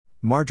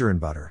Margarine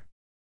butter.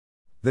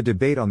 The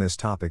debate on this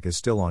topic is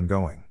still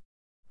ongoing.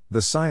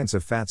 The science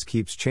of fats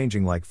keeps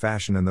changing like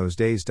fashion, and those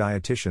days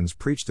dietitians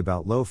preached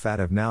about low fat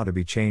have now to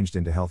be changed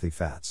into healthy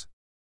fats.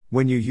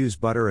 When you use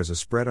butter as a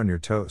spread on your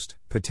toast,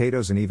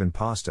 potatoes and even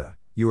pasta,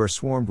 you are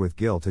swarmed with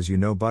guilt as you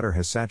know butter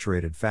has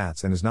saturated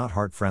fats and is not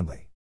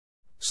heart-friendly.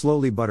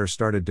 Slowly butter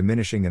started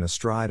diminishing in a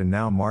stride, and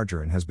now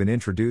margarine has been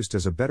introduced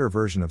as a better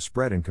version of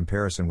spread in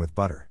comparison with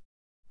butter.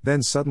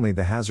 Then suddenly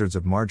the hazards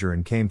of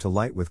margarine came to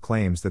light with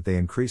claims that they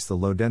increase the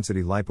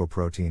low-density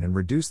lipoprotein and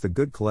reduce the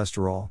good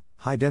cholesterol,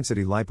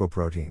 high-density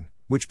lipoprotein,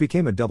 which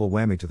became a double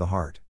whammy to the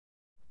heart.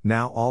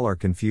 Now all are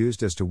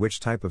confused as to which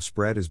type of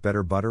spread is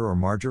better, butter or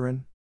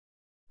margarine?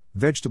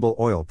 Vegetable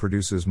oil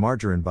produces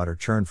margarine butter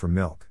churned from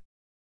milk.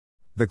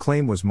 The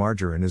claim was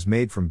margarine is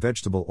made from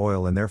vegetable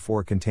oil and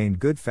therefore contained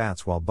good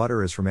fats, while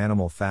butter is from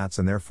animal fats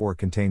and therefore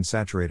contains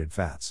saturated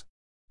fats.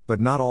 But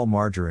not all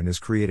margarine is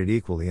created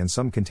equally, and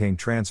some contain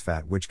trans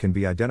fat, which can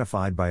be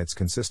identified by its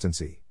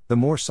consistency. The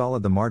more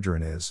solid the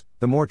margarine is,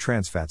 the more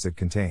trans fats it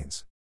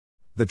contains.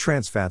 The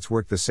trans fats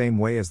work the same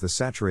way as the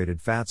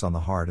saturated fats on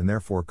the heart, and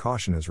therefore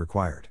caution is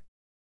required.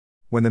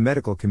 When the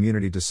medical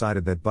community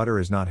decided that butter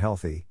is not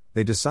healthy,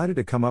 they decided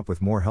to come up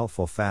with more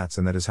healthful fats,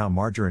 and that is how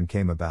margarine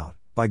came about,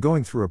 by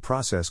going through a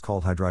process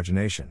called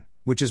hydrogenation,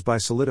 which is by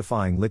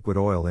solidifying liquid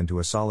oil into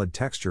a solid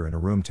texture in a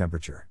room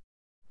temperature.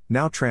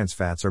 Now trans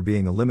fats are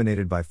being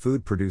eliminated by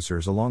food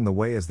producers along the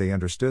way, as they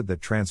understood that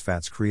trans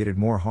fats created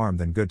more harm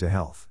than good to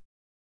health.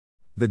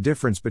 The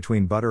difference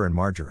between butter and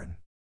margarine.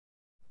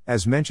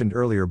 As mentioned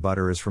earlier,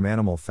 butter is from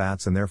animal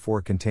fats and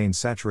therefore contains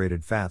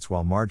saturated fats,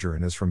 while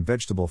margarine is from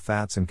vegetable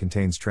fats and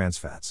contains trans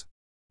fats.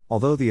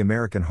 Although the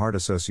American Heart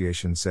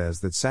Association says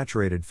that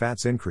saturated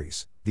fats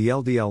increase the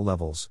LDL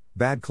levels,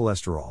 bad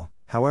cholesterol,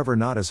 however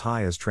not as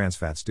high as trans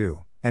fats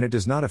do, and it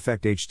does not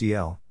affect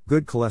HDL,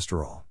 good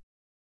cholesterol.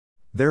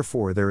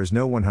 Therefore there is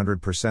no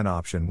 100%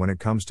 option when it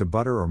comes to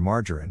butter or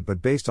margarine,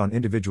 but based on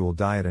individual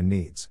diet and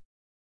needs.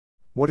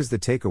 What is the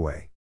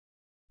takeaway?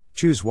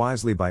 Choose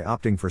wisely by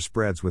opting for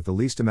spreads with the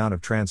least amount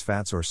of trans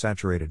fats or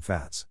saturated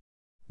fats.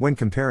 When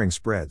comparing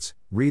spreads,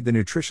 read the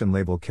nutrition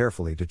label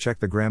carefully to check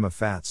the gram of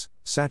fats,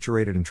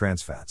 saturated and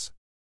trans fats.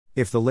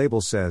 If the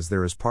label says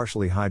there is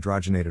partially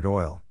hydrogenated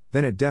oil,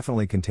 then it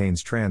definitely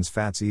contains trans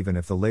fats, even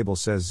if the label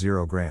says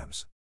 0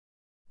 grams.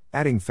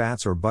 Adding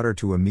fats or butter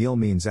to a meal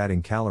means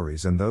adding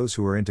calories, and those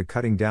who are into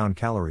cutting down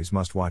calories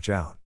must watch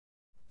out.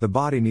 The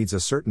body needs a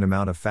certain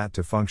amount of fat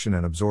to function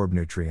and absorb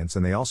nutrients,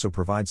 and they also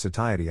provide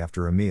satiety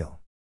after a meal.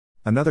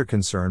 Another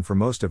concern for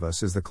most of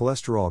us is the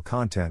cholesterol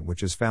content,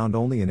 which is found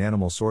only in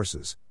animal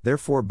sources.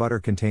 Therefore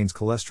butter contains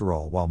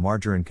cholesterol while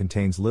margarine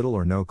contains little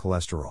or no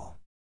cholesterol.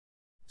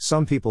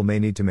 Some people may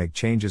need to make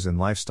changes in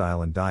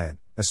lifestyle and diet,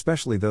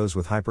 especially those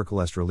with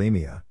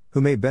hypercholesterolemia,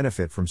 who may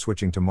benefit from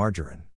switching to margarine.